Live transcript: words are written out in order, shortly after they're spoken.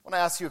I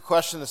want to ask you a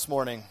question this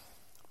morning.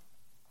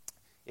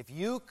 If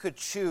you could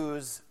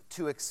choose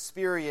to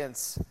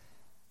experience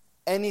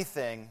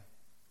anything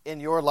in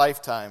your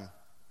lifetime,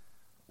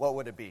 what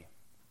would it be?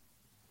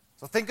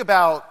 So think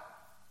about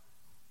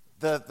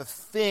the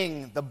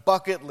thing, the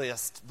bucket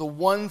list, the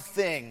one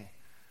thing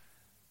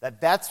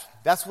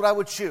that's what I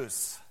would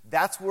choose.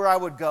 That's where I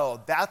would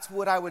go. That's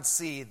what I would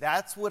see.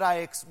 That's what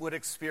I would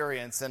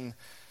experience. And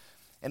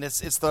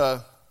it's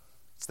the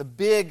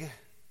big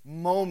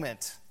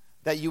moment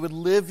that you would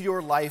live your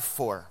life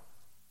for.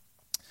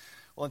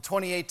 Well, in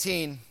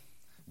 2018,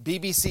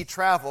 BBC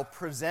Travel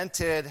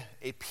presented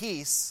a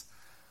piece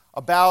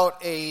about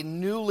a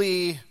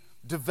newly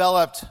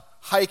developed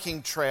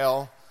hiking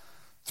trail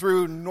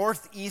through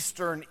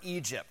northeastern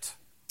Egypt.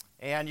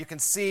 And you can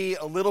see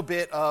a little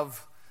bit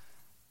of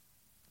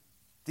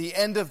the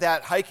end of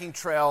that hiking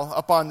trail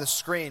up on the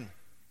screen.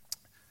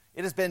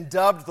 It has been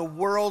dubbed the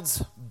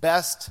world's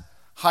best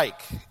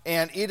hike,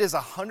 and it is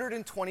a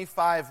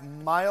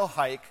 125-mile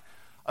hike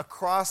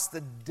across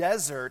the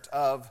desert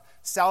of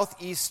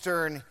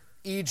southeastern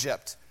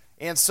Egypt.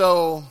 And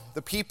so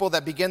the people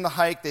that begin the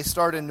hike, they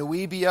start in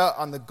Nubiya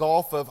on the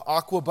Gulf of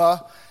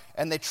Aqaba,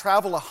 and they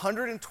travel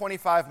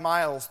 125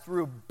 miles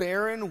through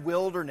barren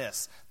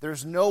wilderness.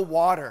 There's no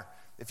water.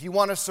 If you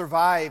want to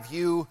survive,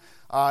 you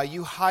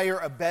hire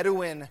a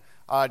Bedouin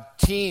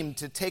team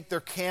to take their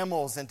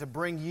camels and to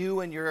bring you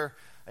and your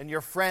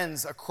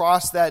friends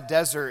across that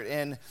desert.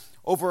 And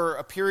over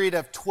a period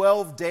of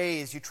 12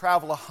 days, you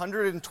travel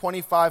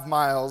 125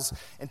 miles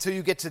until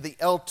you get to the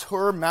El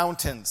Tur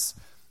Mountains.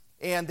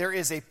 And there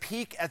is a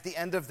peak at the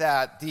end of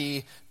that.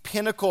 The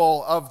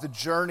pinnacle of the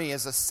journey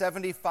is a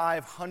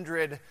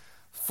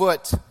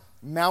 7,500-foot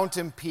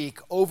mountain peak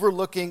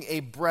overlooking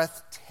a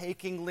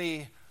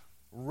breathtakingly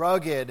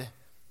rugged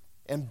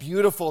and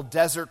beautiful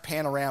desert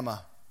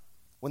panorama.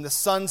 When the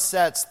sun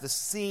sets, the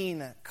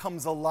scene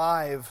comes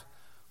alive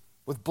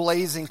with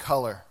blazing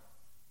color.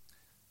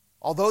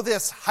 Although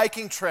this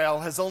hiking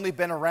trail has only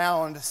been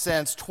around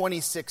since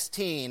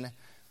 2016,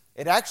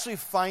 it actually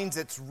finds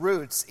its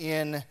roots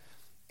in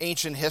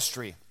ancient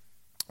history.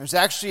 There's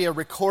actually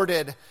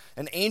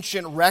an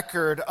ancient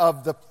record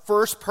of the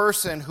first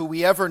person who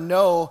we ever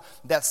know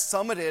that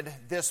summited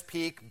this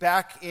peak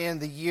back in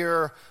the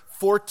year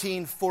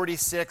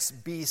 1446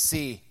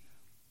 BC. It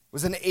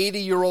was an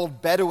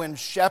 80-year-old Bedouin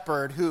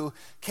shepherd who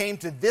came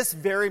to this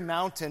very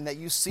mountain that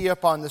you see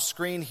up on the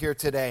screen here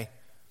today.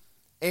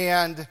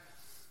 And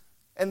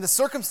the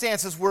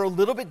circumstances were a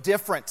little bit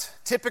different.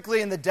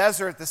 Typically in the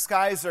desert, the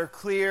skies are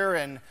clear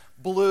and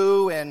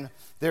blue, and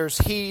there's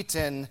heat,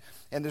 and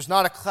there's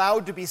not a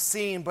cloud to be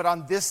seen. But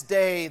on this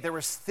day, there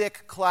was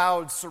thick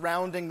clouds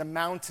surrounding the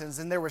mountains,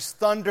 and there was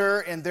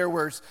thunder, and there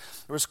was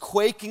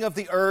quaking of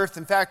the earth.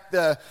 In fact,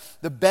 the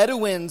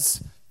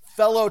Bedouins'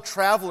 fellow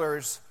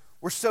travelers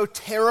were so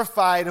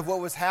terrified of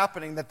what was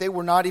happening that they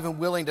were not even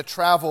willing to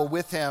travel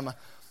with him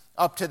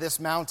up to this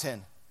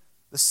mountain.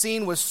 The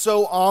scene was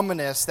so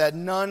ominous that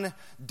none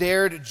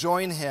dared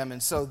join him.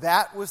 And so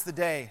that was the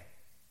day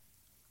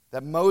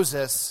that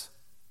Moses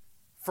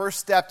first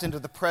stepped into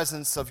the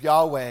presence of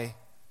Yahweh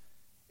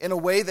in a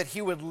way that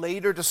he would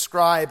later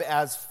describe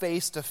as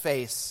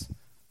face-to-face,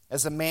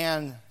 as a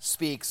man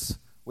speaks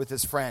with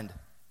his friend.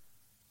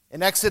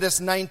 In Exodus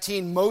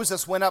 19,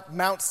 Moses went up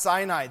Mount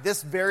Sinai,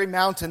 this very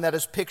mountain that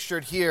is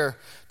pictured here,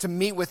 to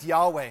meet with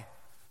Yahweh.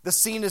 The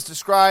scene is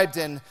described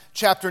in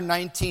chapter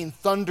 19,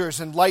 thunders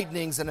and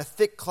lightnings and a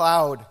thick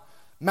cloud.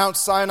 Mount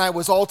Sinai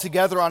was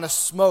altogether on a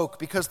smoke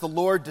because the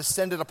Lord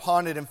descended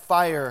upon it in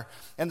fire,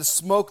 and the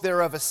smoke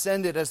thereof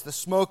ascended as the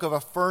smoke of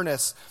a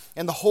furnace,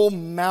 and the whole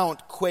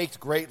mount quaked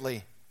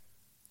greatly.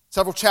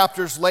 Several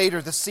chapters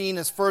later, the scene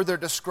is further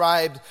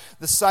described.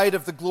 The sight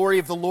of the glory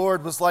of the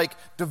Lord was like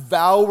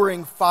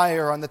devouring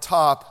fire on the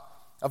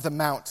top of the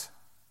mount.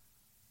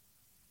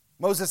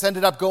 Moses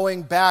ended up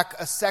going back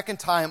a second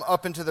time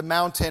up into the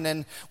mountain,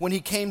 and when he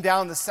came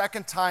down the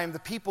second time, the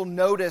people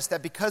noticed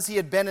that because he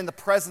had been in the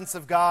presence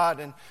of God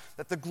and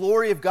that the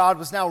glory of God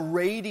was now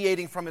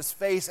radiating from his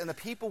face, and the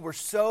people were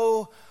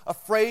so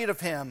afraid of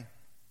him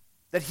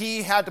that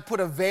he had to put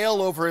a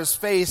veil over his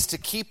face to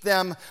keep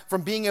them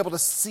from being able to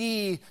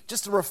see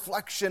just a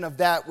reflection of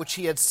that which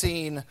he had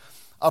seen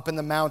up in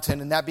the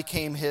mountain, and that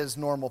became his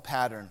normal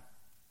pattern.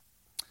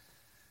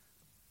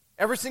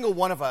 Every single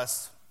one of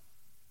us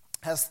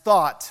has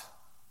thought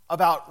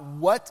about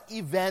what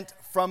event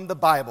from the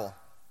Bible,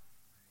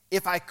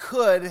 if I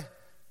could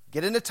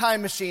get in a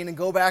time machine and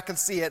go back and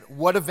see it,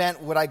 what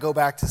event would I go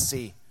back to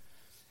see?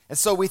 And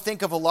so we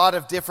think of a lot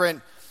of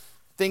different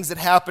things that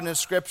happen in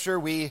Scripture.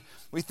 We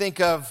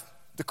think of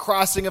the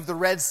crossing of the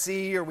Red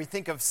Sea, or we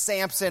think of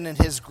Samson and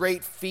his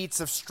great feats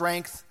of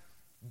strength,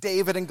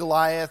 David and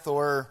Goliath,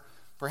 or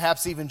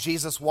perhaps even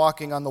Jesus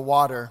walking on the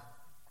water.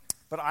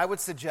 But I would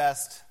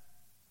suggest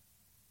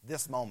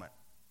this moment.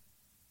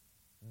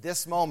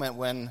 This moment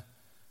when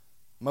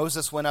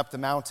Moses went up the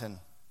mountain,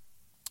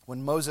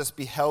 when Moses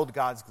beheld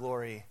God's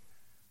glory,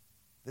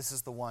 this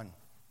is the one.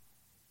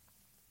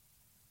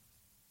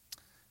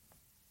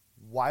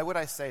 Why would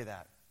I say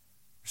that?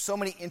 There's so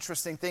many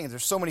interesting things.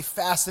 There's so many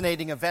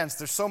fascinating events.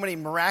 There's so many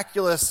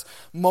miraculous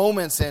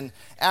moments and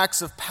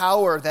acts of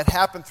power that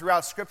happen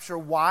throughout Scripture.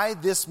 Why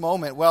this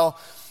moment? Well,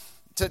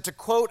 to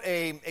quote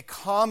a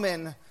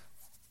common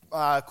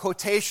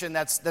quotation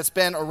that's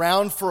been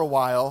around for a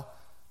while,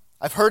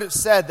 I've heard it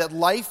said that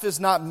life is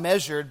not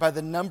measured by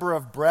the number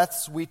of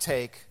breaths we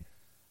take,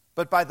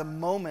 but by the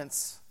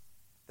moments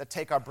that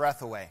take our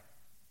breath away.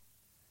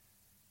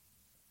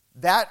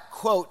 That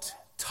quote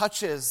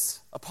touches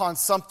upon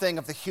something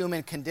of the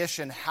human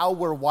condition, how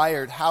we're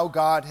wired, how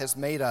God has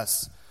made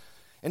us.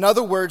 In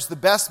other words, the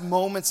best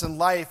moments in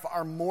life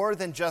are more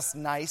than just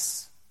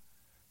nice.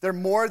 They're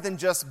more than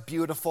just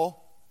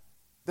beautiful.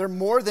 They're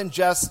more than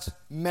just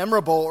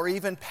memorable or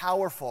even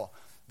powerful.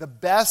 The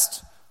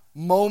best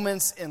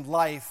moments in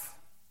life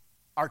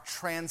are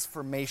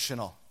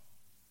transformational.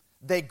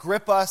 They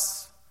grip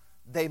us,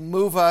 they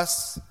move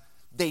us,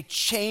 they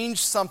change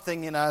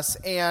something in us,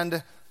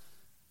 and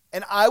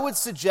I would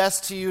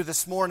suggest to you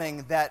this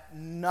morning that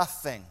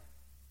nothing,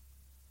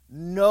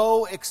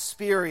 no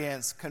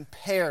experience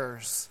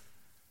compares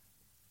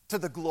to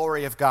the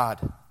glory of God.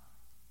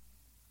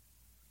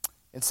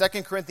 In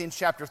 2 Corinthians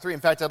chapter 3,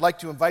 in fact, I'd like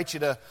to invite you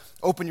to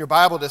open your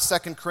Bible to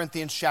 2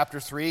 Corinthians chapter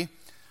 3.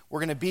 We're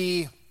going to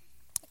be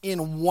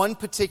in one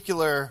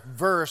particular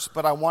verse,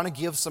 but I want to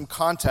give some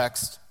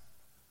context.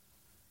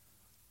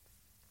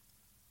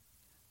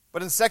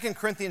 But in 2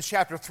 Corinthians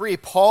chapter 3,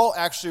 Paul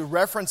actually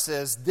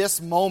references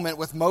this moment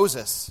with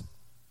Moses.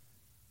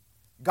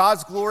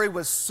 God's glory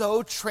was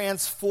so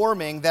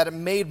transforming that it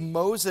made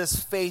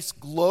Moses' face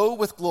glow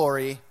with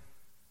glory.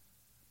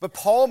 But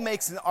Paul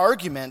makes an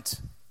argument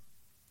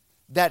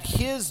that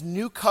his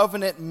new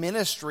covenant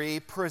ministry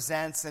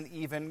presents an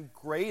even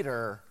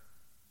greater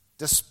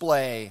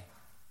display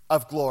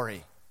of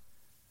glory.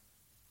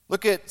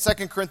 Look at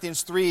 2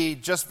 Corinthians 3,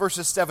 just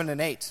verses 7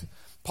 and 8.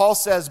 Paul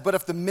says, "But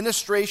if the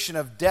ministration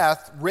of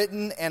death,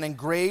 written and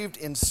engraved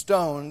in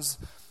stones,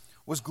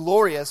 was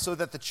glorious, so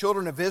that the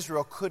children of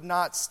Israel could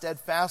not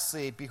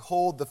steadfastly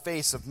behold the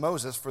face of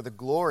Moses for the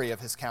glory of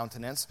his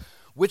countenance,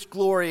 which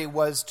glory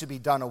was to be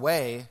done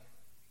away,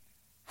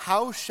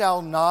 how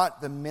shall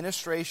not the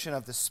ministration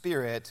of the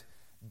Spirit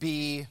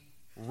be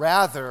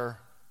rather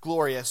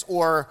glorious,"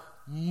 or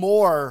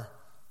more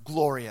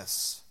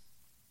glorious?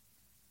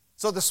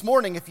 So this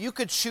morning, if you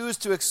could choose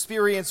to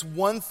experience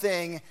one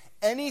thing,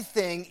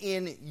 anything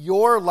in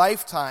your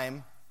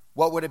lifetime,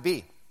 what would it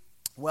be?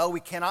 Well, we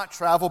cannot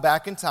travel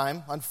back in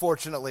time,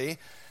 unfortunately,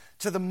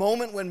 to the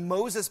moment when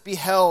Moses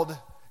beheld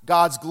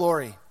God's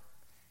glory.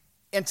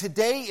 And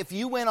today, if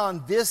you went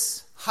on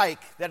this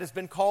hike that has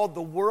been called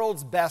the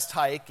world's best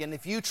hike, and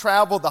if you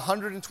traveled the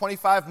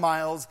 125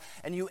 miles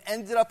and you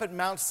ended up at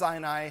Mount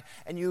Sinai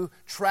and you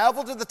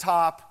traveled to the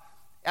top,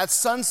 at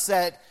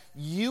sunset,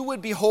 you would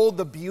behold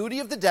the beauty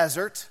of the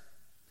desert.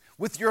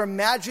 With your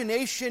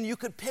imagination, you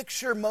could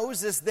picture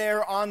Moses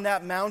there on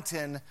that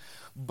mountain,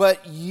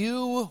 but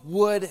you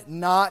would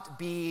not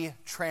be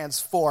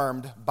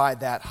transformed by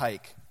that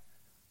hike.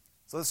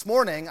 So this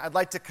morning, I'd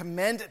like to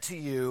commend to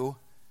you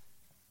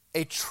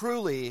a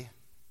truly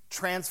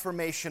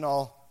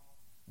transformational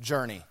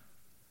journey.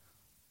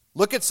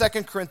 Look at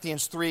 2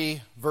 Corinthians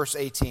 3, verse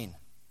 18.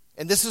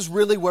 And this is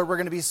really where we're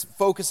going to be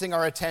focusing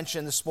our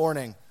attention this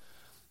morning.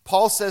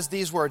 Paul says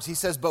these words. He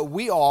says, "But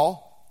we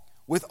all,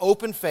 with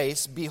open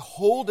face,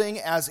 beholding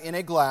as in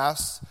a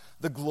glass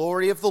the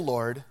glory of the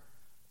Lord,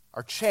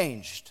 are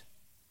changed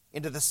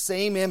into the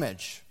same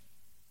image,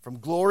 from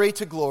glory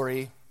to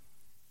glory,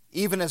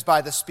 even as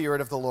by the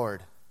Spirit of the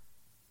Lord."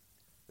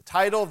 The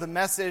title of the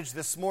message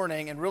this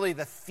morning, and really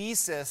the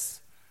thesis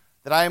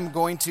that I am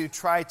going to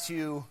try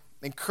to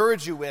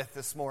encourage you with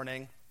this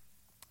morning,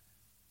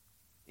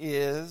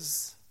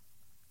 is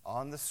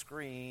on the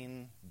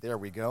screen. There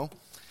we go.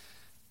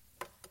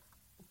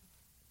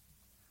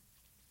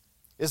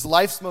 Is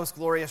life's most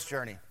glorious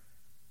journey.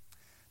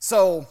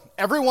 So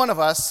every one of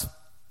us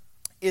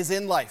is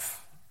in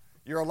life.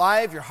 You're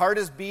alive, your heart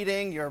is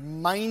beating, your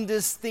mind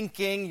is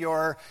thinking,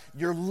 you're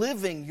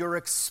living, you're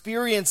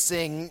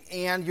experiencing,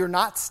 and you're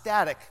not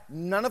static.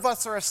 None of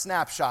us are a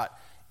snapshot.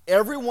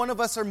 Every one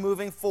of us are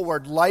moving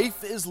forward.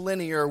 Life is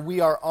linear. We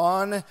are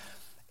on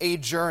a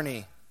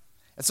journey.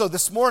 And so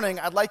this morning,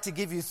 I'd like to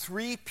give you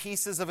 3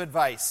 pieces of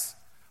advice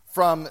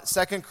from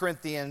 2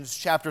 Corinthians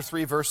chapter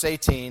 3, verse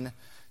 18,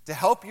 to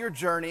help your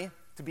journey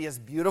to be as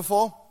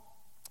beautiful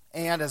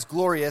and as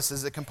glorious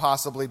as it can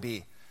possibly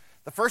be.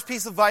 The first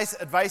piece of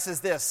advice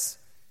is this: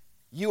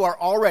 you are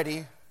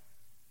already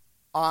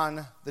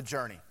on the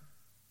journey.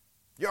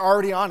 You're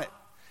already on it.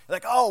 You're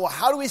like, oh, well,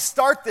 how do we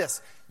start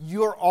this?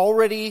 You're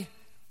already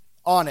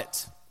on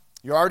it.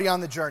 You're already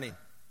on the journey.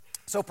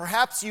 So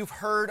perhaps you've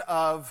heard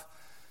of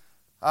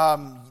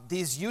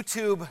these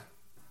YouTube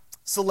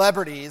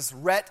celebrities,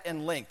 Rhett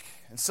and Link.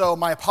 And so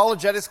my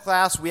apologetics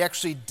class, we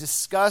actually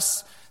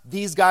discuss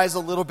these guys a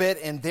little bit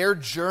and their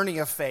journey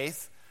of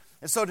faith.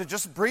 And so to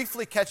just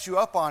briefly catch you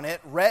up on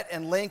it, Rhett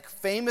and Link,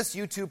 famous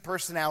YouTube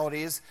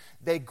personalities,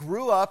 they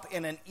grew up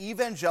in an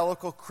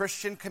evangelical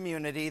Christian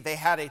community. They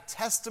had a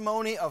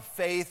testimony of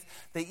faith.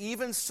 They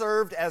even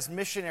served as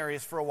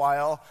missionaries for a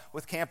while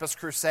with Campus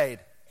Crusade.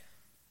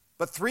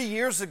 But 3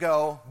 years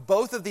ago,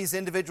 both of these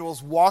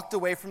individuals walked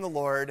away from the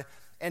Lord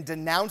and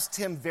denounced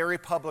him very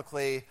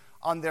publicly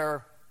on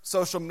their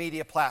social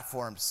media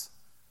platforms.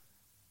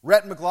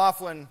 Rhett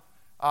McLaughlin,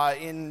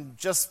 in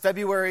just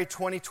February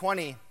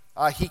 2020,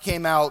 he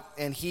came out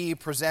and he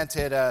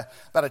presented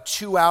about a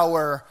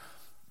 2-hour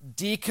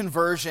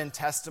deconversion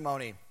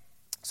testimony.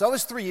 So that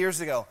was 3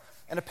 years ago.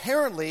 And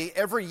apparently,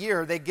 every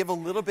year, they give a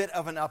little bit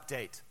of an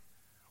update.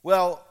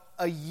 Well,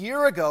 a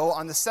year ago,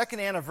 on the second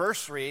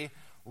anniversary,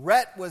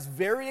 Rhett was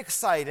very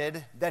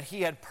excited that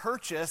he had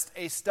purchased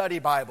a study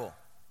Bible.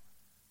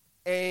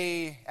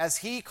 As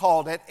he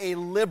called it, a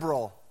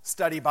liberal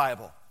study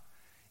Bible.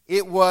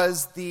 It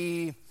was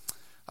the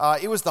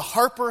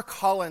Harper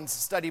Collins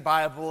Study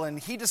Bible, and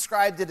he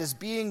described it as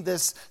being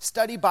this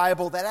study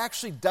Bible that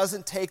actually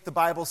doesn't take the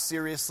Bible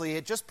seriously.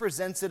 It just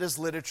presents it as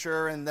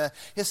literature, and the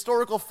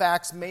historical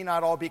facts may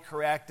not all be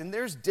correct, and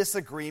there's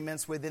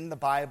disagreements within the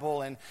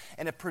Bible, and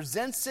it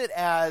presents it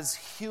as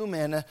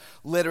human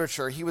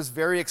literature. He was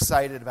very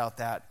excited about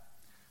that.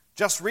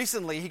 Just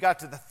recently, he got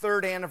to the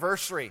 3rd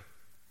anniversary,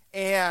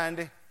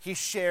 and he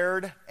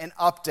shared an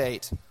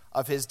update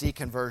of his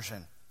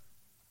deconversion.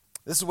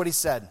 This is what he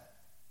said.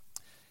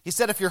 He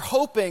said, if you're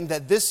hoping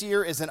that this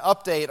year is an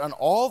update on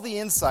all the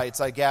insights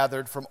I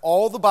gathered from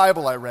all the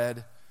Bible I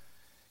read,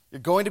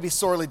 you're going to be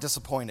sorely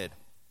disappointed.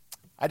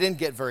 I didn't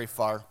get very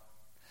far.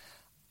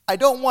 I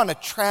don't want to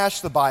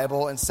trash the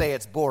Bible and say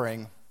it's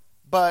boring,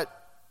 but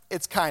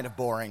it's kind of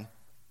boring,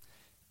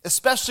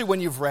 especially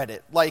when you've read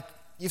it, like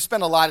you've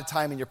spent a lot of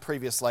time in your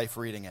previous life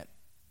reading it.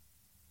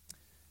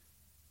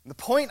 The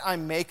point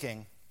I'm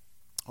making,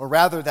 or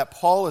rather that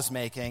Paul is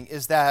making,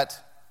 is that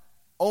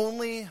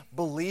only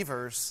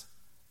believers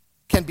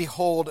can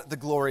behold the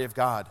glory of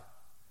God.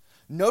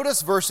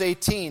 Notice verse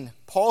 18.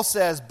 Paul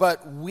says,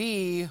 but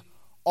we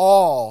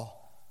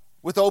all,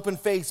 with open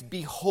face,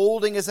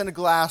 beholding as in a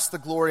glass the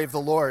glory of the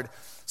Lord.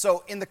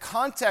 So in the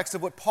context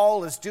of what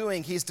Paul is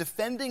doing, he's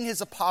defending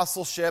his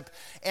apostleship,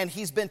 and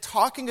he's been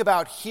talking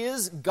about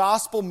his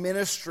gospel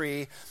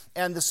ministry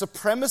and the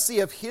supremacy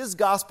of his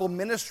gospel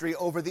ministry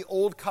over the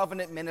old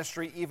covenant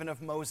ministry even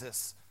of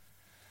Moses.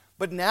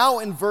 But now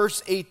in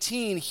verse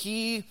 18,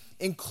 he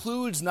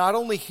includes not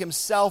only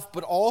himself,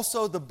 but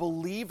also the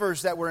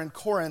believers that were in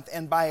Corinth,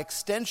 and by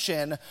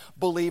extension,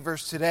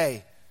 believers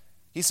today.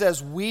 He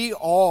says, we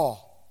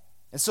all.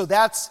 And so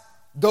that's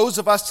those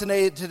of us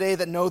today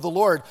that know the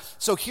Lord.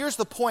 So here's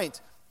the point.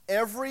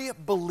 Every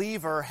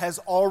believer has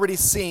already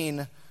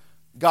seen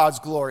God's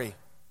glory.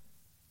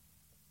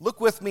 Look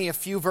with me a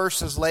few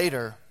verses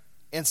later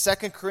in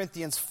 2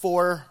 Corinthians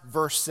 4,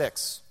 verse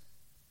 6.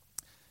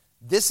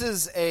 This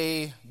is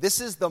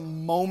the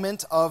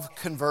moment of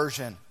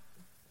conversion.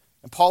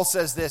 And Paul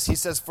says this. He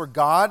says, for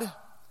God,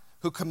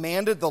 who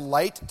commanded the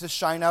light to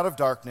shine out of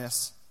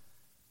darkness,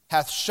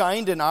 hath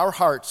shined in our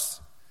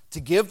hearts to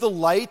give the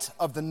light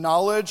of the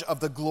knowledge of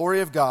the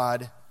glory of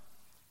God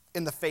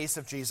in the face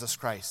of Jesus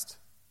Christ.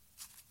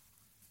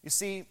 You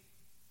see,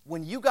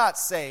 when you got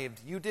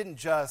saved, you didn't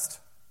just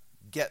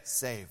get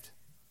saved.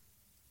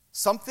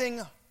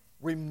 Something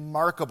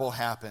remarkable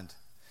happened.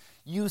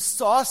 You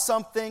saw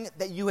something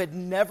that you had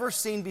never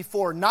seen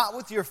before, not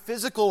with your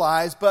physical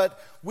eyes, but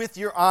with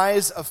your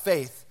eyes of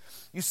faith.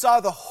 You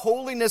saw the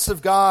holiness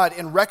of God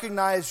and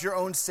recognized your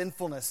own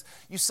sinfulness.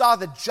 You saw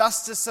the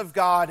justice of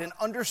God and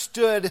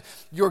understood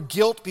your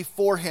guilt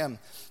before Him.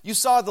 You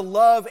saw the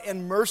love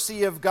and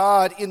mercy of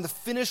God in the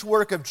finished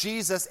work of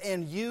Jesus,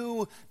 and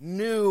you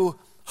knew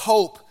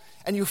hope.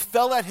 And you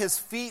fell at His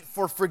feet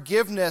for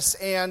forgiveness,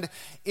 and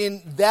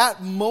in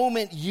that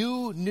moment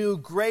you knew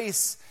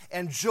grace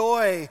and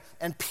joy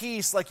and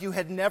peace like you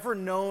had never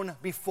known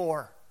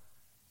before.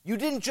 You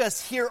didn't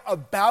just hear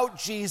about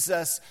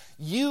Jesus,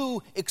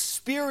 you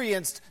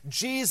experienced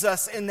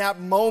Jesus in that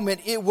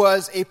moment. It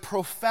was a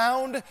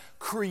profound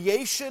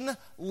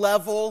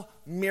creation-level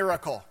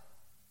miracle.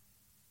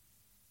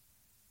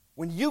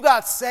 When you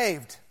got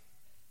saved,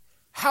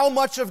 how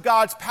much of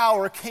God's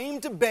power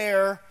came to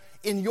bear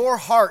in your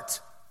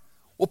heart?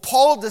 Well,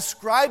 Paul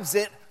describes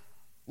it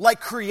like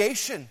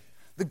creation.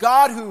 The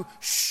God who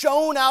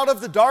shone out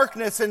of the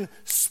darkness and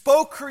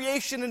spoke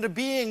creation into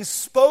being,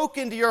 spoke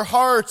into your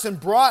hearts and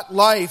brought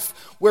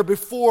life where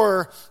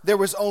before there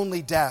was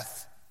only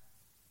death.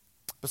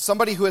 But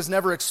somebody who has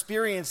never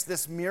experienced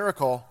this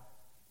miracle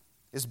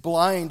is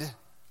blind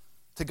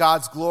to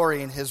God's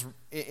glory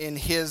in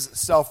his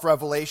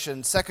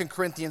self-revelation. 2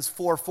 Corinthians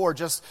 4:4,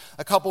 just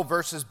a couple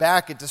verses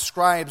back, it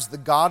describes the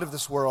God of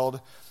this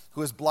world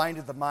who has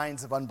blinded the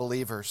minds of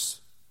unbelievers.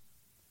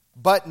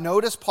 But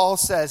notice Paul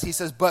says, he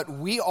says, but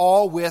we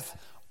all with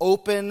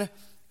open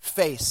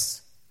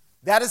face.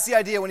 That is the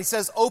idea. When he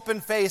says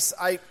open face,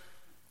 I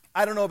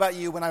don't know about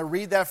you, when I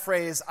read that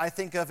phrase, I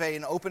think of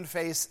an open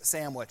face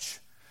sandwich.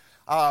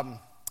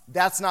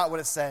 That's not what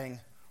it's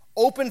saying.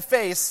 Open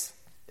face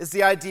is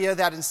the idea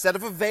that instead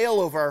of a veil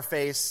over our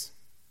face,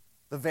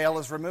 the veil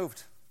is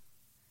removed.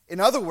 In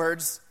other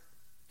words,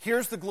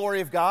 here's the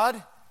glory of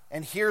God,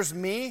 and here's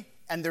me,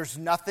 and there's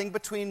nothing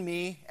between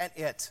me and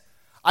it.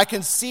 I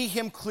can see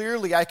him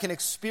clearly. I can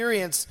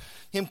experience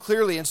him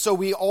clearly. And so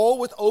we all,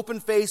 with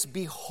open face,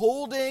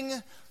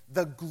 beholding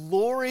the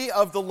glory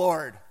of the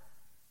Lord.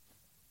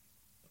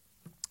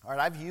 All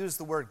right, I've used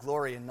the word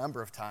glory a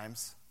number of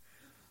times,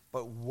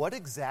 but what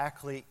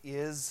exactly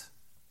is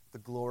the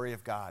glory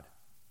of God?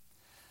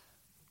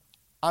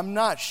 I'm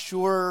not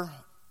sure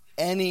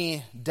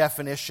any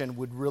definition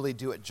would really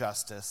do it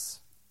justice.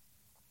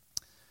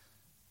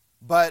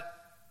 But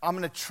I'm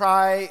going to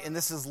try, and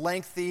this is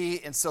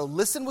lengthy, and so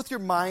listen with your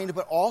mind,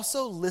 but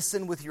also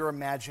listen with your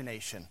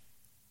imagination.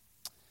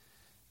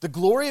 The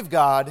glory of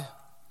God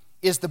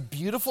is the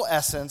beautiful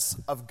essence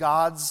of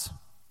God's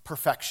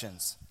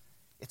perfections.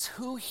 It's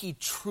who he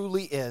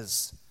truly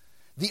is.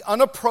 The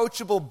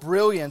unapproachable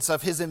brilliance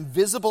of his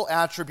invisible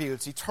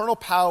attributes, eternal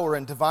power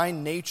and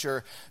divine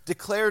nature,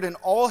 declared in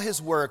all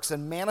his works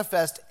and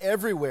manifest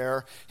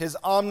everywhere his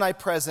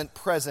omnipresent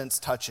presence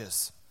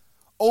touches.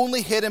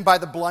 Only hidden by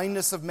the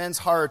blindness of men's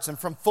hearts and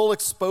from full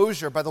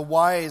exposure by the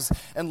wise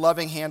and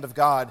loving hand of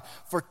God.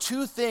 For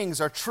two things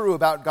are true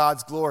about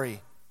God's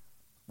glory.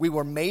 We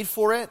were made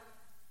for it,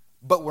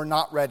 but we're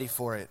not ready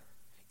for it.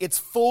 Its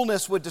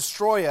fullness would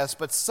destroy us,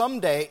 but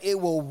someday it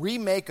will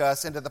remake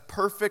us into the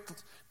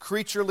perfect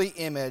creaturely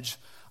image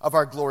of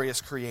our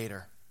glorious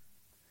Creator.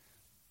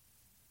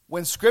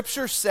 When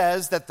Scripture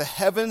says that the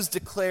heavens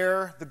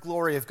declare the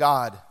glory of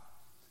God,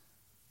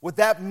 what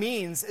that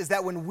means is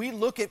that when we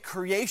look at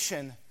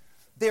creation,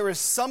 there is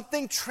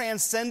something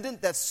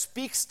transcendent that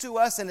speaks to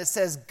us and it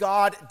says,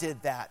 God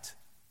did that.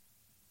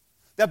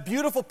 That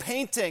beautiful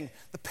painting,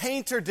 the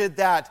painter did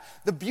that.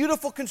 The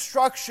beautiful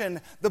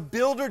construction, the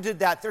builder did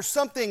that. There's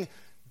something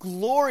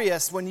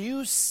glorious when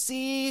you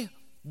see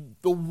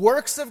the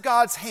works of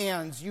God's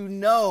hands. You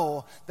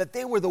know that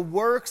they were the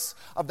works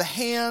of the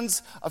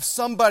hands of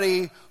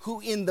somebody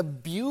who in the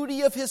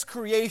beauty of his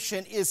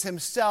creation is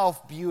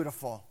himself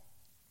beautiful.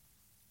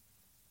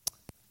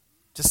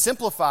 To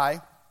simplify,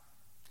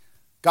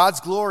 God's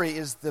glory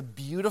is the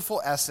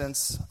beautiful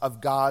essence of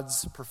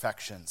God's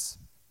perfections.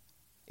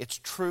 It's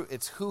true.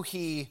 It's who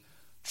he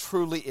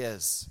truly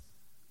is.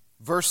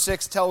 Verse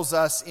 6 tells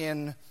us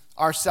in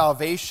our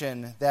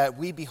salvation that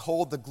we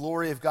behold the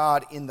glory of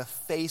God in the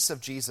face of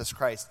Jesus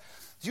Christ.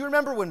 Do you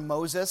remember when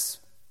Moses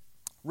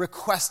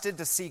requested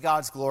to see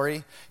God's glory?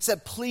 He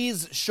said,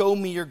 "Please show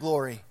me your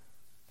glory."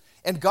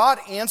 And God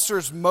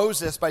answers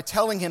Moses by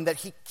telling him that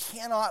he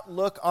cannot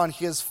look on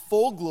his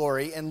full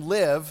glory and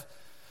live.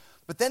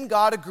 But then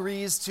God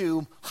agrees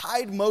to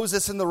hide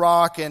Moses in the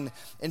rock and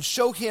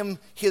show him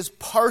his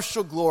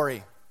partial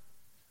glory.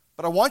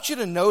 But I want you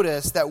to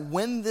notice that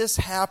when this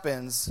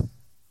happens,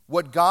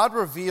 what God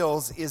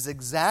reveals is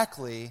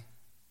exactly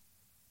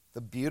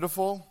the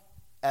beautiful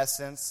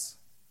essence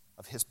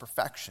of his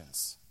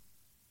perfections.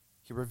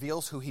 He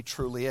reveals who he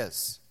truly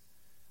is.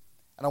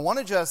 And I want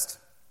to just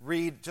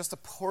read just a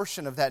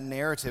portion of that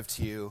narrative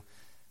to you,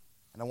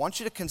 and I want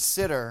you to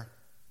consider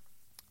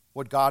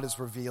what God is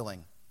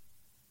revealing.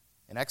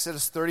 In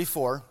Exodus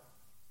 34,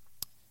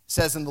 it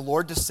says, "And the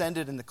Lord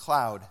descended in the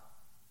cloud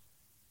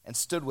and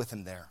stood with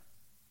him there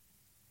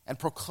and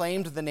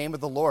proclaimed the name of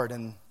the Lord.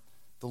 And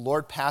the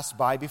Lord passed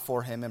by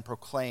before him and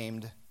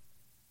proclaimed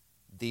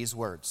these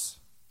words,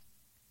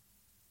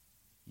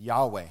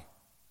 Yahweh,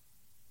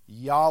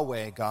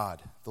 Yahweh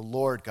God, the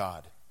Lord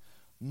God,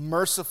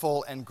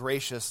 merciful and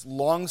gracious,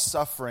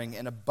 long-suffering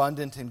and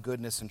abundant in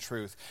goodness and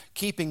truth,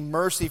 keeping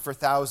mercy for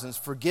thousands,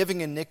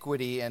 forgiving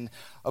iniquity, and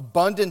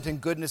abundant in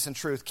goodness and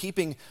truth,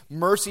 keeping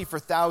mercy for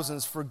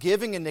thousands,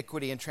 forgiving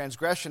iniquity and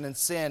transgression and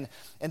sin,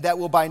 and that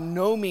will by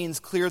no means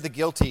clear the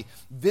guilty,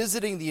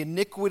 visiting the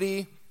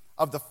iniquity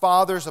of the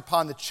fathers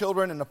upon the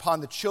children and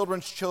upon the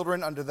children's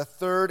children unto the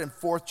third and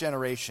fourth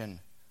generation.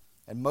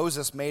 And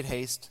Moses made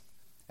haste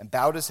and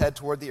bowed his head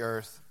toward the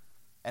earth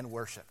and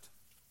worshipped."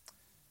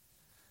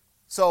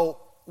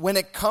 So, when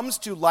it comes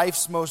to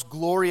life's most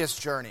glorious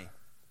journey,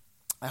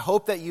 I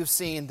hope that you've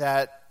seen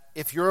that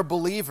if you're a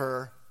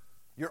believer,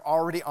 you're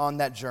already on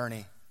that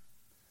journey.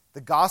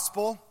 The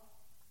gospel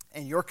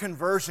and your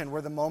conversion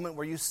were the moment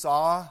where you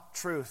saw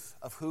truth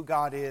of who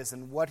God is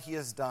and what he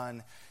has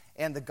done,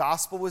 and the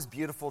gospel was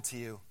beautiful to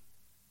you,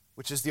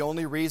 which is the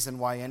only reason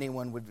why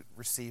anyone would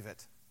receive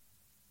it.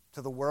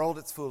 To the world,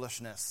 it's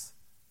foolishness.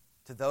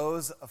 To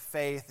those of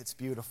faith, it's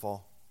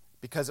beautiful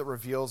because it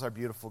reveals our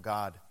beautiful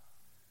God.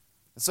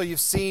 And so you've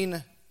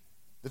seen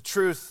the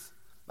truth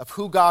of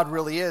who God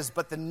really is,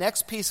 but the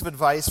next piece of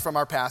advice from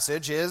our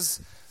passage is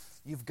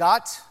you've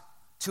got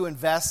to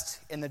invest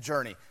in the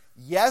journey.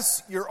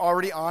 Yes, you're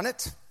already on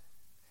it.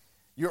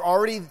 You're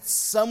already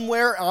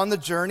somewhere on the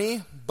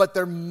journey, but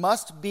there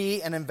must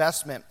be an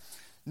investment.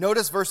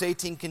 Notice verse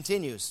 18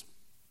 continues,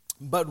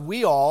 "But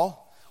we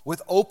all,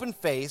 with open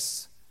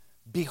face,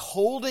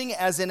 beholding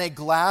as in a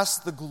glass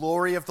the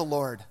glory of the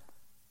Lord."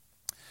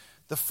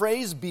 The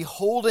phrase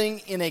beholding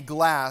in a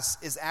glass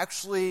is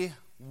actually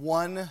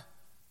one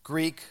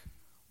Greek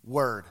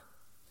word.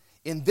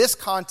 In this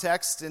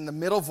context, in the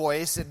middle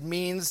voice, it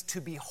means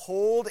to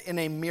behold in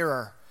a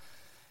mirror.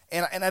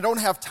 And I don't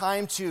have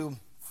time to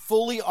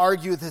fully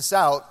argue this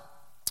out,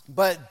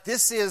 but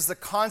this is the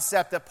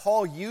concept that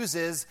Paul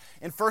uses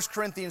in 1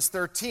 Corinthians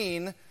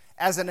 13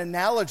 as an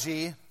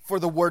analogy for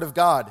the Word of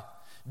God.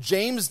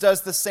 James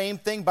does the same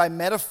thing by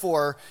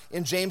metaphor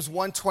in James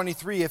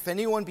 1:23. If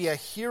anyone be a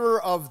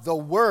hearer of the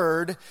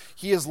word,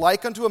 he is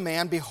like unto a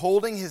man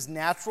beholding his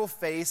natural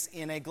face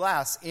in a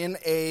glass, in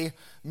a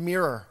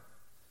mirror.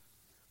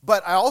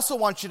 But I also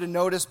want you to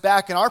notice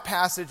back in our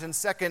passage in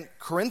 2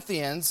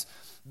 Corinthians,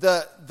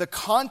 the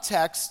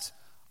context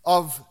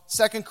of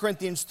 2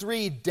 Corinthians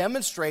 3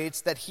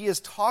 demonstrates that he is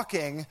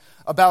talking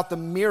about the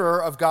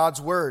mirror of God's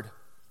word.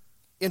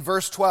 In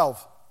verse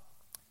 12,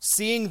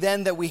 seeing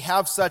then that we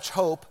have such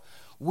hope,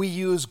 we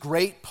use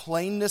great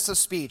plainness of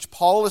speech.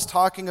 Paul is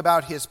talking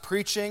about his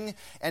preaching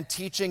and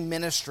teaching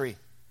ministry.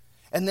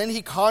 And then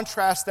he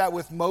contrasts that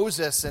with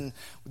Moses and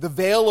the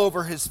veil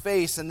over his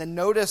face. And then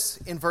notice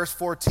in verse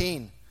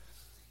 14,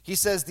 he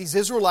says, these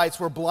Israelites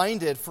were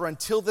blinded, for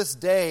until this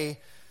day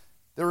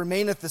there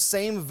remaineth the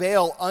same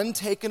veil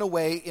untaken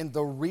away in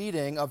the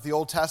reading of the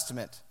Old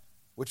Testament,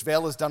 which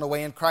veil is done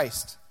away in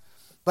Christ.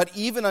 But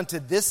even unto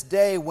this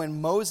day, when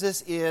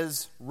Moses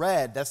is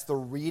read, that's the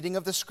reading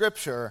of the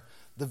Scripture,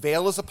 the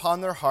veil is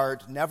upon their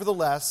heart.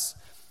 Nevertheless,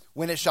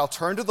 when it shall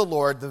turn to the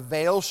Lord, the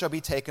veil shall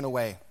be taken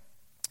away.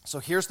 So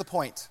here's the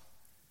point.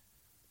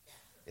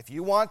 If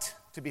you want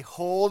to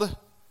behold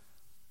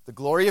the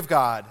glory of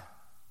God,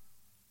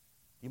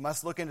 you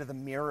must look into the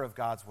mirror of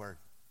God's word.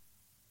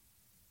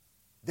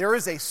 There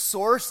is a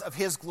source of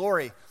his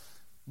glory.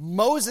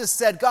 Moses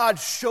said, God,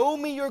 show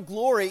me your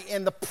glory.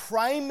 And the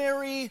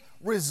primary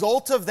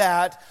result of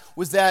that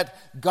was that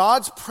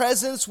God's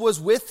presence was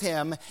with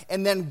him.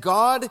 And then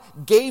God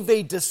gave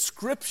a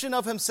description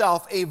of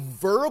himself, a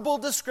verbal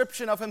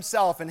description of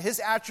himself and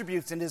his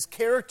attributes and his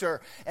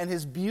character and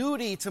his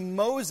beauty to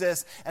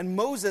Moses. And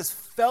Moses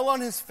fell on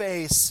his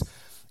face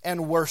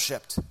and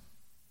worshiped.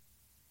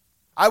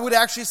 I would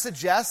actually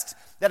suggest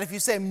that if you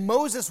say,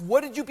 Moses,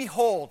 what did you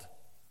behold?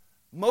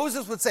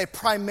 Moses would say,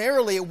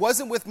 primarily, it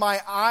wasn't with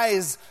my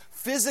eyes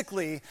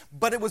physically,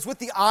 but it was with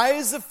the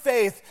eyes of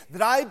faith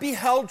that I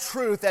beheld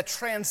truth that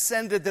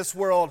transcended this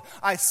world.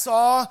 I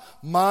saw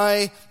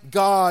my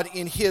God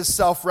in his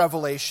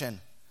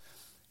self-revelation.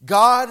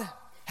 God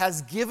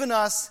has given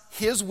us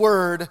his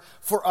word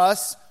for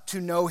us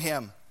to know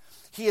him.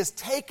 He has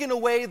taken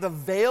away the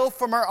veil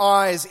from our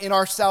eyes in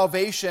our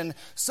salvation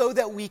so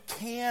that we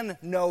can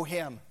know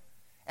him.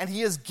 And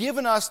he has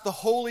given us the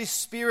Holy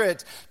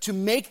Spirit to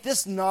make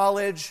this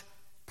knowledge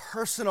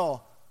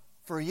personal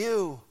for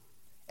you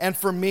and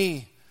for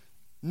me.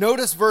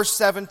 Notice verse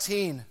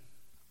 17.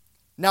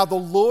 Now the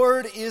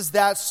Lord is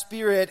that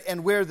Spirit,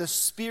 and where the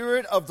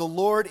Spirit of the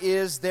Lord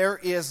is, there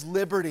is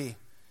liberty.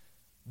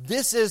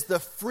 This is the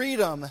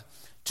freedom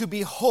to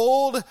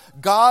behold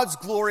God's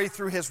glory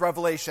through his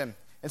revelation.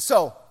 And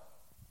so,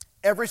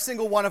 every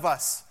single one of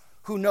us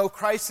who know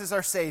Christ as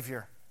our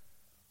Savior,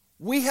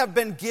 we have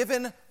been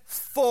given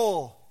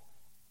full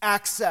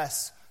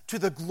access to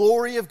the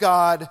glory of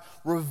God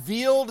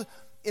revealed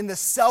in the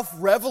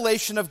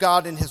self-revelation of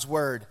God in his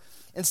word.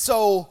 And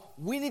so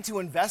we need to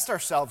invest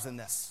ourselves in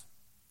this.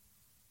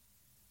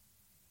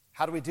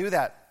 How do we do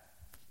that?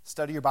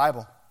 Study your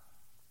Bible.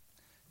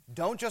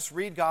 Don't just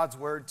read God's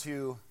word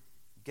to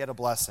get a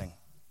blessing.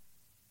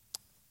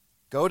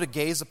 Go to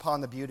gaze upon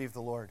the beauty of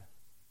the Lord.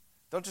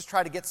 Don't just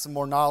try to get some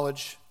more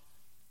knowledge.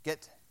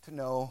 Get to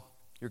know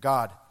your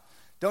God.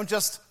 Don't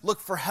just look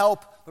for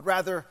help, but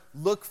rather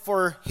look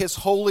for his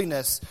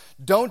holiness.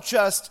 Don't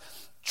just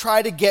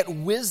try to get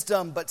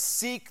wisdom, but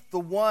seek the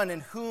one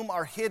in whom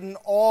are hidden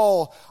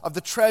all of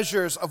the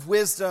treasures of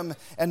wisdom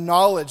and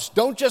knowledge.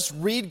 Don't just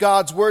read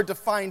God's word to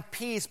find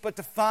peace, but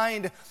to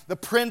find the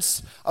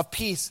Prince of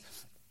Peace.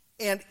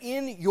 And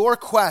in your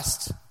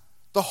quest,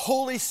 the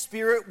Holy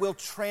Spirit will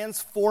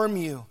transform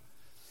you.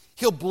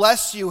 He'll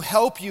bless you,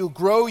 help you,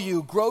 grow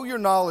your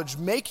knowledge,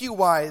 make you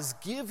wise,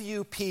 give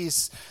you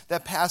peace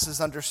that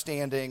passes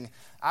understanding.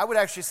 I would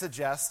actually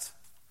suggest,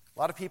 a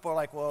lot of people are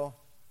like, well,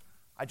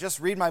 I just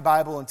read my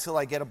Bible until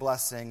I get a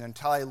blessing,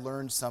 until I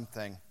learn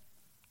something.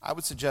 I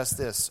would suggest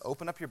this.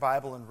 Open up your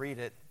Bible and read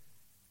it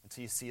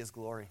until you see his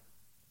glory,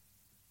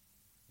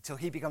 until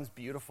he becomes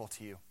beautiful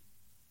to you.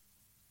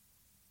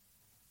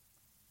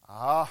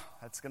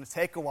 That's going to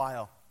take a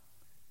while.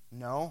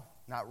 No,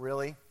 not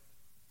really.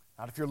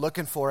 Not if you're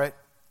looking for it.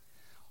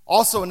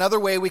 Also, another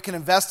way we can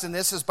invest in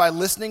this is by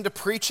listening to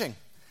preaching.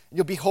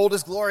 You'll behold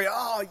his glory.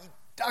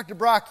 Dr.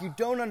 Brock, you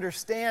don't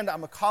understand.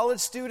 I'm a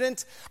college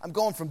student. I'm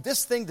going from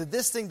this thing to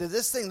this thing to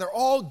this thing. They're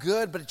all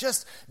good, but it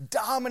just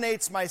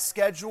dominates my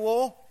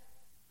schedule.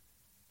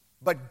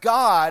 But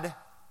God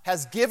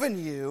has given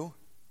you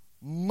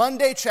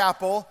Monday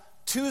chapel,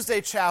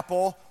 Tuesday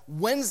chapel,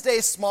 Wednesday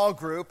small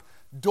group,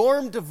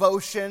 dorm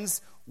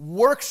devotions,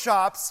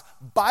 workshops,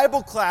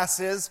 Bible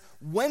classes,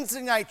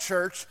 Wednesday night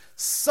church,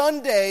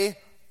 Sunday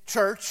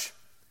church.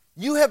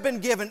 You have been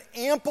given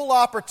ample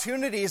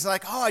opportunities,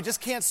 like, oh, I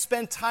just can't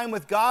spend time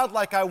with God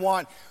like I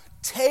want.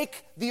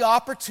 Take the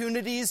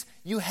opportunities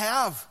you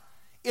have.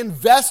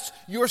 Invest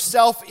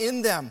yourself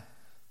in them.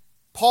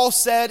 Paul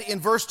said in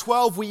verse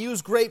 12, we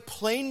use great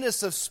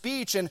plainness of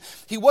speech, and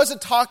he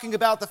wasn't talking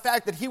about the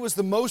fact that he was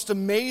the most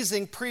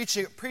amazing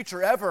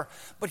preacher ever,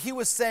 but he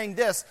was saying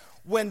this: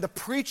 when the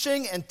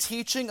preaching and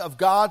teaching of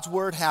God's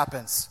word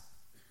happens,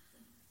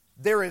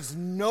 there is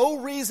no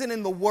reason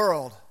in the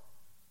world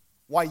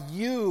why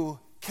you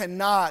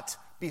cannot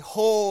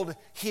behold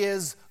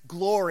his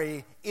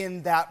glory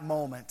in that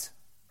moment.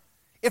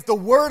 If the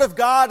word of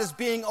God is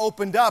being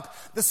opened up,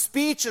 the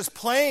speech is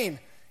plain.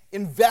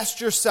 Invest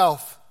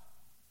yourself.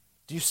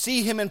 Do you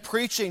see him in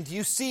preaching? Do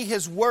you see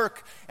his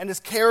work and his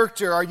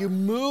character? Are you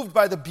moved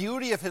by the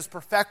beauty of his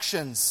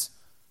perfections?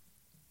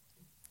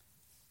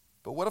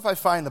 But what if I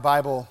find the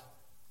Bible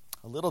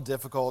a little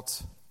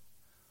difficult,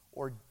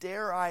 or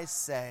dare I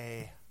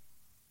say,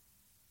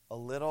 a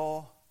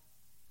little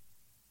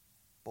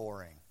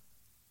boring?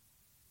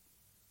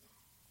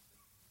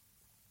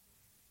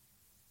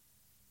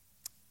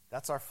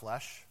 That's our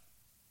flesh.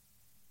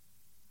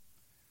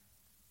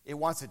 It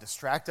wants to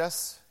distract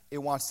us. It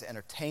wants to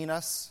entertain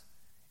us.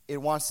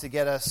 It wants to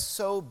get us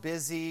so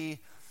busy,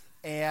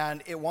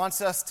 and it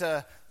wants us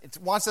to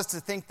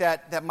think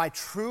that my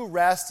true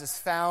rest is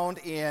found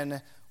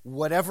in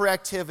whatever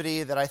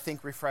activity that I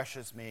think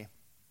refreshes me.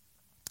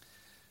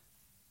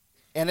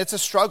 And it's a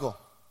struggle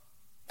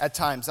at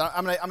times.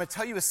 I'm going to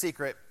tell you a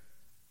secret.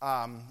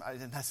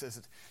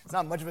 It's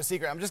not much of a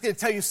secret. I'm just going to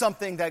tell you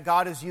something that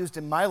God has used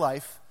in my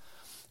life.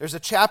 There's a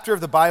chapter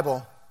of the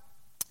Bible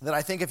that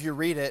I think if you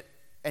read it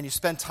and you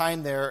spend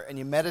time there and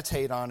you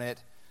meditate on it,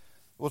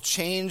 will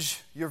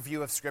change your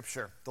view of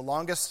Scripture. The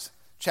longest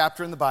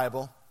chapter in the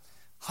Bible,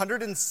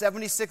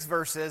 176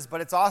 verses,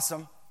 but it's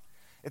awesome.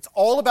 It's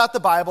all about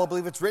the Bible. I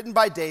believe it's written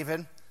by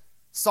David,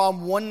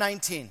 Psalm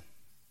 119.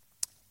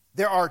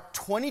 There are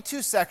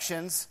 22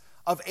 sections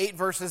of 8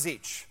 verses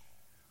each,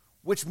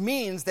 which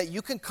means that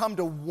you can come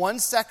to one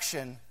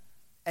section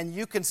and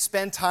you can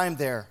spend time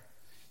there.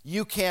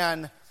 You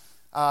can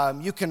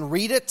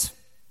read it,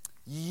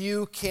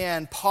 you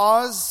can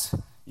pause,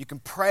 you can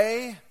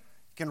pray,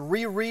 you can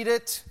reread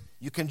it,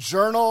 you can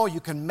journal,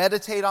 you can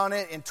meditate on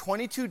it. In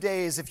 22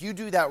 days, if you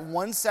do that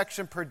one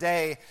section per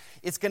day,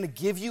 it's going to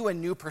give you a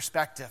new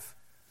perspective.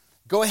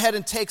 Go ahead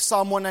and take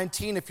Psalm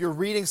 119 if you're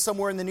reading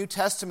somewhere in the New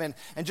Testament,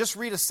 and just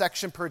read a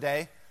section per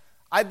day.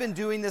 I've been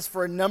doing this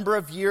for a number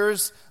of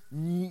years,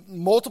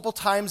 multiple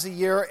times a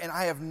year, and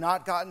I have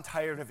not gotten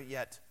tired of it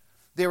yet.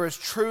 There is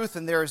truth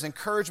and there is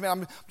encouragement.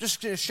 I'm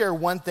just going to share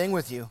one thing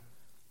with you.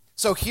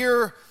 So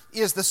here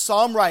is the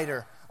psalm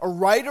writer, a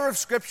writer of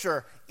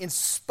Scripture,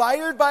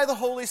 inspired by the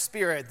Holy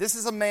Spirit. This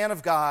is a man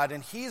of God,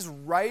 and he's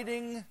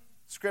writing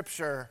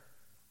Scripture,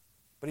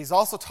 but he's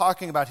also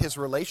talking about his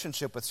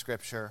relationship with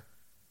Scripture.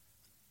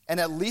 And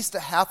at least a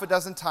half a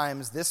dozen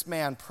times, this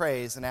man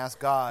prays and asks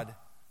God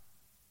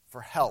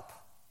for help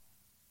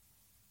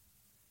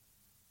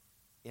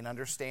in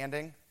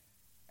understanding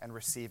and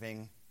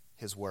receiving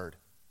his word.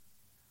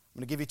 I'm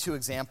going to give you 2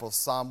 examples.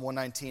 Psalm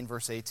 119,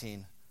 verse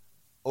 18.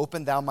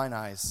 Open thou mine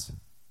eyes,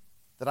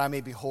 that I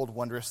may behold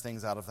wondrous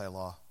things out of thy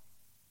law.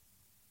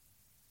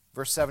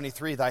 Verse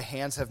 73, thy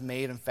hands have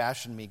made and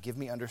fashioned me. Give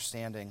me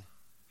understanding,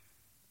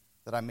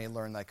 that I may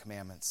learn thy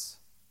commandments.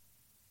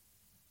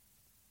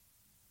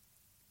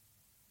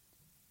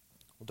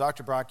 Well,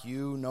 Dr. Brock,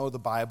 you know the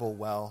Bible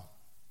well.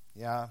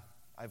 Yeah,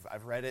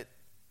 I've read it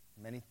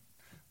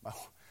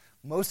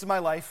most of my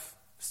life,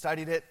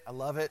 studied it, I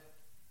love it.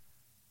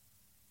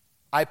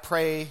 I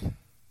pray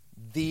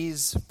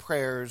these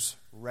prayers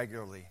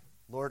regularly.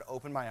 Lord,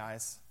 open my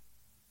eyes.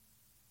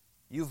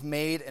 You've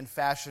made and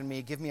fashioned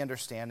me. Give me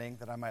understanding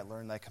that I might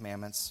learn thy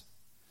commandments.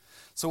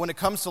 So when it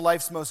comes to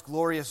life's most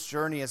glorious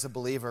journey as a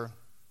believer,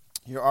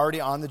 you're already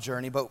on the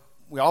journey, but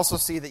we also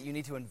see that you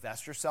need to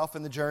invest yourself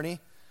in the journey.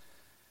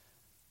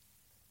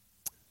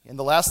 And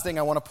the last thing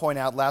I want to point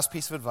out, last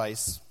piece of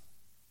advice,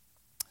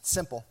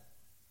 simple.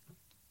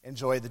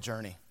 Enjoy the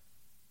journey.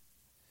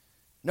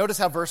 Notice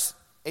how verse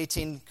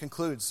 18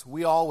 concludes.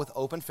 We all with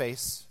open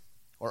face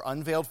or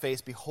unveiled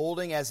face,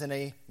 beholding as in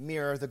a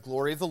mirror the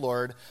glory of the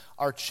Lord,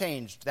 are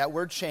changed. That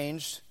word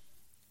changed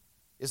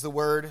is the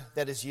word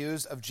that is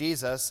used of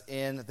Jesus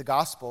in the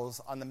Gospels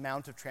on the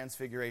Mount of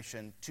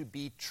Transfiguration, to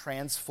be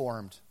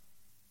transformed.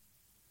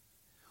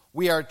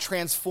 We are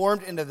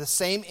transformed into the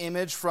same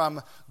image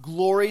from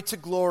glory to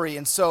glory.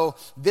 And so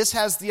this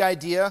has the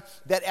idea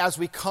that as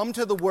we come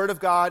to the Word of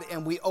God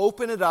and we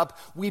open it up,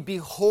 we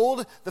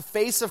behold the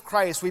face of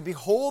Christ. We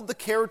behold the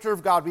character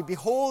of God. We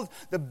behold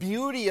the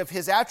beauty of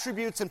his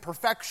attributes and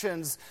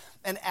perfections.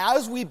 And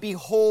as we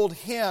behold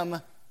him,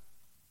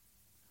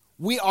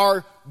 we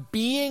are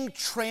being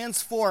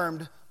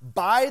transformed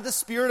by the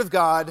Spirit of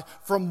God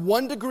from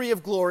one degree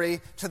of glory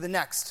to the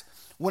next.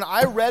 When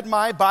I read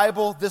my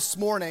Bible this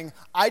morning,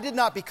 I did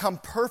not become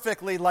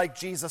perfectly like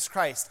Jesus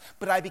Christ,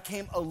 but I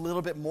became a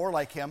little bit more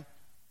like him.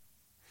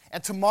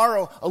 And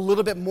tomorrow, a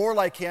little bit more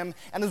like him.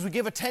 And as we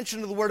give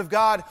attention to the Word of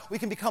God, we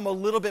can become a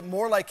little bit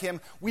more like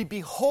him. We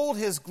behold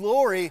his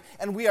glory,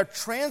 and we are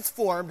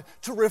transformed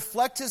to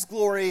reflect his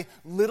glory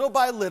little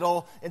by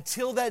little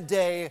until that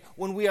day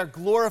when we are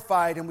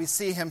glorified and we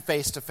see him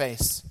face to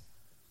face.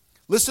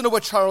 Listen to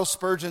what Charles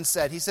Spurgeon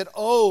said. He said,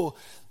 "Oh,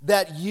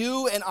 that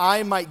you and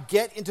I might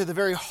get into the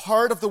very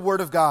heart of the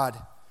Word of God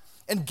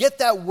and get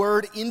that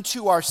Word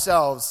into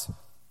ourselves.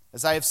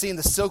 As I have seen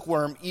the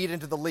silkworm eat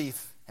into the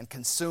leaf and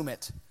consume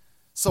it,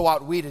 so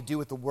ought we to do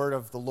with the word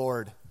of the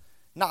Lord,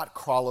 not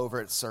crawl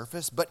over its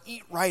surface, but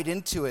eat right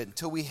into it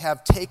until we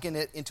have taken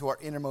it into our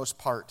innermost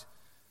part.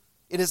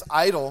 It is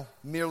idle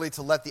merely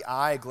to let the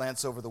eye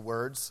glance over the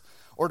words,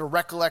 or to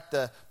recollect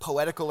the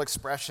poetical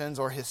expressions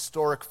or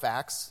historic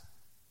facts,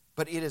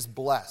 but it is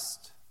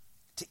blessed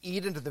to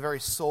eat into the very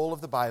soul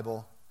of the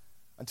Bible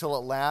until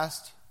at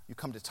last you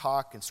come to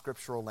talk in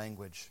scriptural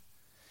language.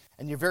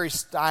 And your very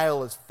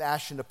style is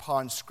fashioned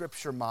upon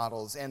scripture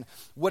models. And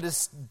what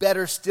is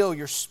better still,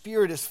 your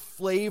spirit is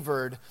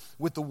flavored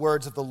with the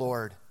words of the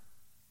Lord."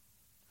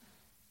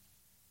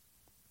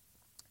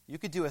 You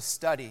could do a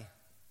study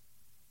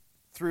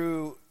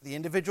through the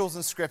individuals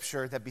in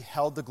Scripture that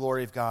beheld the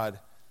glory of God: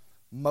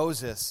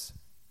 Moses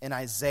and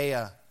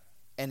Isaiah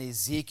and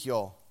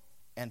Ezekiel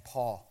and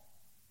Paul.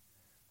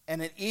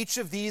 And in each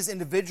of these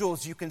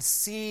individuals, you can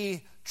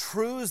see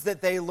truths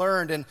that they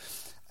learned. And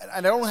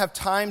I don't have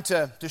time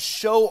to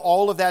show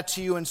all of that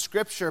to you in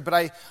Scripture, but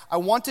I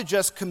want to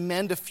just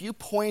commend a few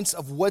points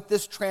of what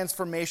this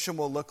transformation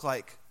will look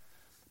like.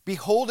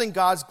 Beholding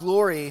God's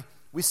glory,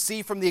 we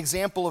see from the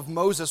example of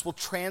Moses, will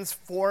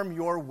transform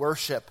your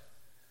worship.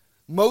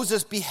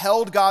 Moses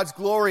beheld God's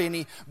glory and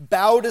he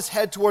bowed his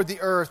head toward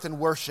the earth and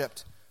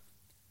worshiped.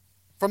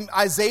 From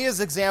Isaiah's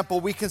example,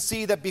 we can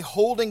see that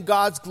beholding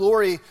God's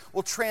glory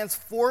will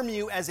transform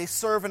you as a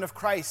servant of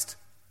Christ.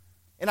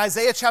 In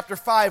Isaiah chapter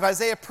 5,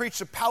 Isaiah preached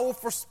a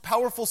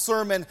powerful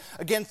sermon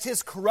against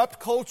his corrupt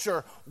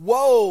culture.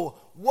 Woe,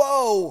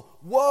 woe,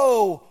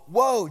 woe,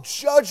 woe,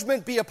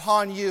 judgment be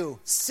upon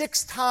you,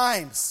 6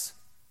 times.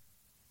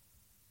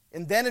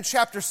 And then in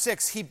chapter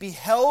 6, he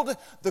beheld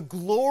the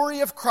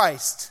glory of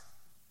Christ,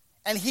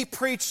 and he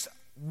preached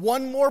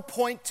one more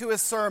point to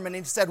his sermon.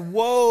 He said,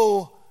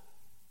 "Woe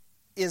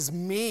is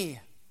me."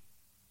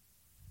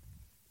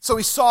 So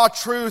he saw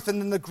truth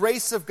and then the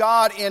grace of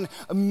God, and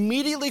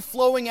immediately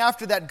flowing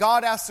after that,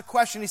 God asked the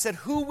question. He said,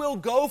 "Who will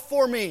go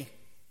for me?"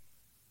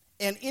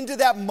 And into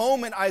that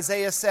moment,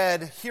 Isaiah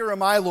said, "Here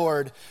am I,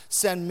 Lord,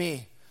 send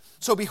me."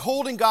 So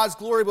beholding God's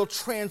glory will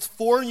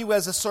transform you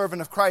as a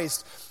servant of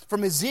Christ.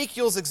 From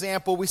Ezekiel's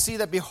example, we see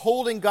that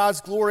beholding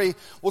God's glory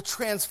will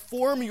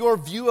transform your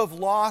view of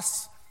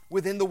loss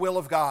within the will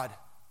of God.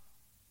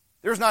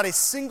 There's not a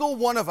single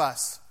one of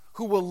us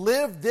who will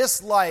live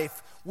this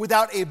life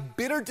without a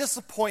bitter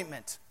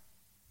disappointment,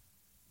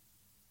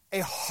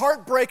 a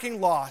heartbreaking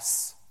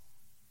loss,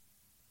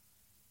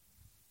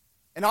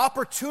 an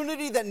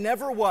opportunity that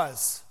never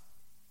was.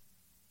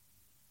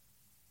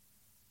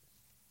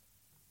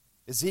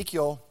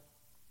 Ezekiel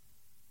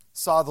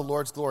saw the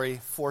Lord's glory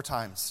 4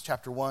 times.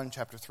 Chapter 1,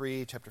 chapter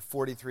 3, chapter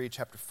 43,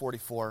 chapter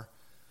 44.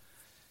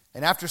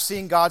 And after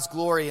seeing God's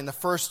glory in the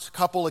first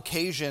couple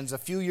occasions, a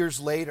few years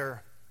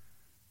later,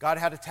 God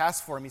had a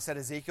task for him. He said,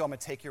 "Ezekiel, I'm going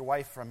to take your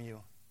wife from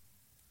you,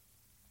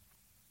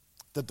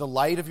 the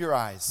delight of your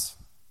eyes.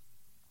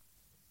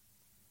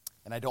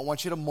 And I don't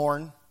want you to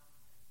mourn,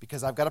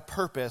 because I've got a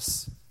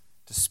purpose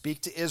to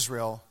speak to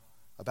Israel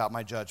about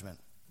my judgment."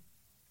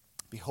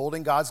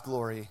 Beholding God's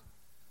glory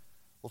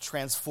will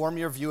transform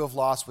your view of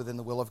loss within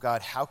the will of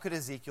God. How could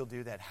Ezekiel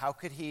do that? How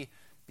could he?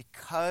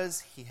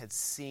 Because he had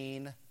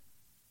seen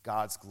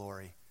God's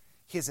glory.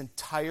 His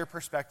entire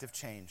perspective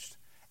changed.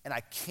 And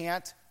I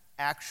can't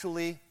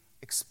actually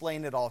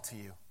explain it all to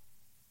you,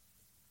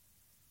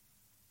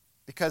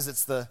 because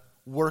it's the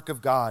work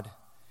of God.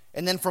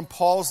 And then from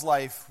Paul's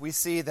life, we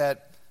see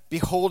that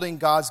beholding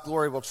God's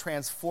glory will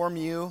transform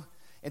you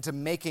into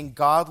making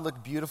God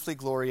look beautifully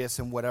glorious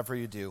in whatever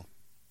you do.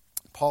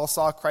 Paul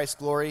saw Christ's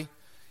glory.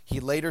 He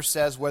later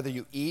says, whether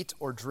you eat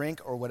or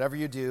drink or whatever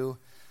you do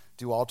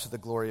all to the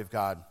glory of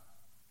God.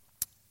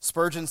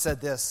 Spurgeon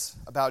said this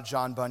about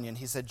John Bunyan.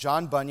 He said,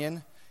 "John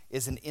Bunyan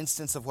is an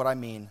instance of what I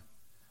mean.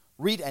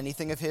 Read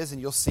anything of his and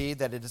you'll see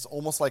that it is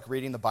almost like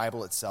reading the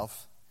Bible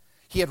itself.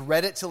 He had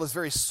read it till his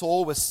very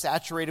soul was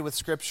saturated with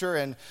Scripture,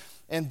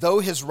 and though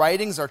his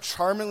writings are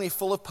charmingly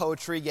full of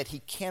poetry, yet he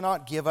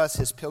cannot give us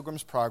his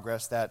Pilgrim's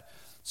Progress, that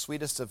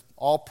sweetest of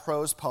all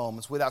prose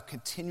poems, without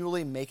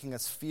continually making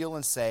us feel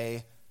and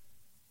say,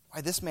 why,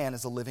 this man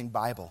is a living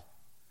Bible.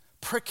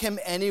 Prick him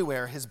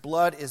anywhere, his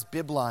blood is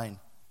bibline.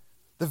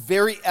 The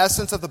very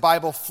essence of the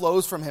Bible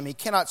flows from him. He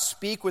cannot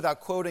speak without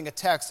quoting a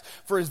text,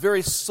 for his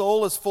very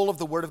soul is full of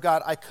the Word of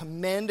God. I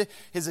commend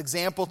his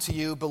example to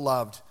you,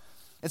 beloved."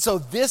 And so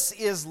this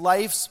is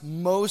life's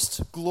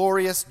most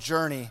glorious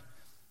journey.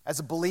 As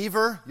a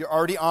believer, you're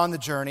already on the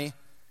journey.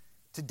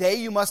 Today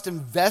you must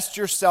invest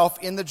yourself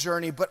in the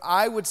journey, but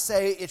I would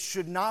say it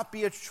should not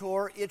be a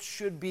chore. It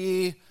should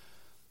be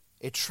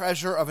a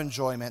treasure of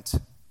enjoyment.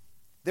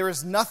 There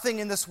is nothing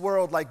in this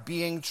world like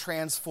being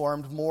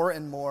transformed more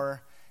and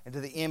more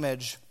into the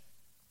image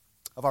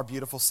of our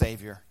beautiful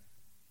Savior.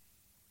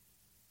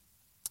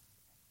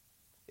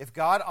 If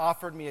God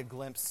offered me a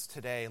glimpse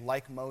today,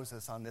 like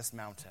Moses on this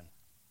mountain,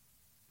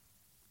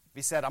 if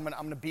he said, I'm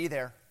going to be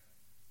there.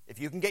 If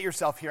you can get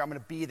yourself here, I'm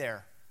going to be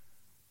there.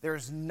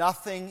 There's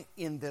nothing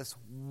in this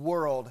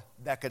world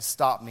that could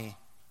stop me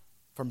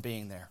from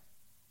being there.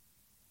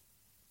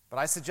 But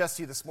I suggest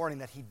to you this morning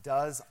that he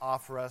does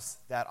offer us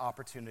that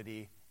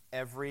opportunity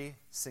every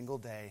single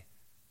day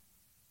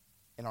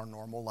in our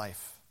normal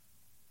life.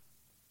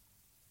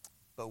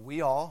 But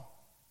we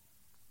all,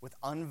 with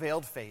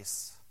unveiled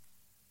face,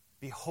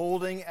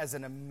 beholding as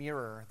in a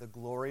mirror the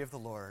glory of the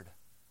Lord,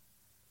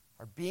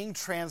 are being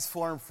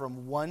transformed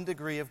from one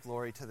degree of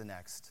glory to the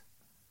next,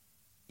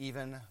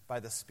 even by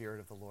the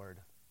Spirit of the Lord.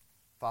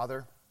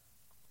 Father,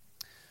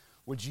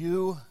 would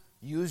you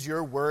use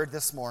your word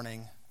this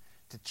morning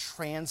to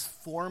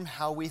transform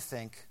how we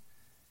think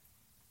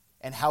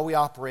and how we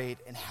operate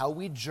and how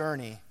we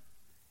journey,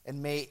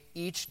 and may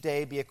each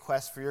day be a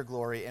quest for your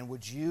glory, and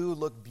would you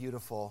look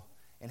beautiful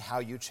in how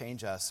you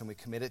change us, and we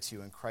commit it to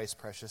you in Christ's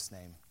precious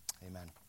name. Amen.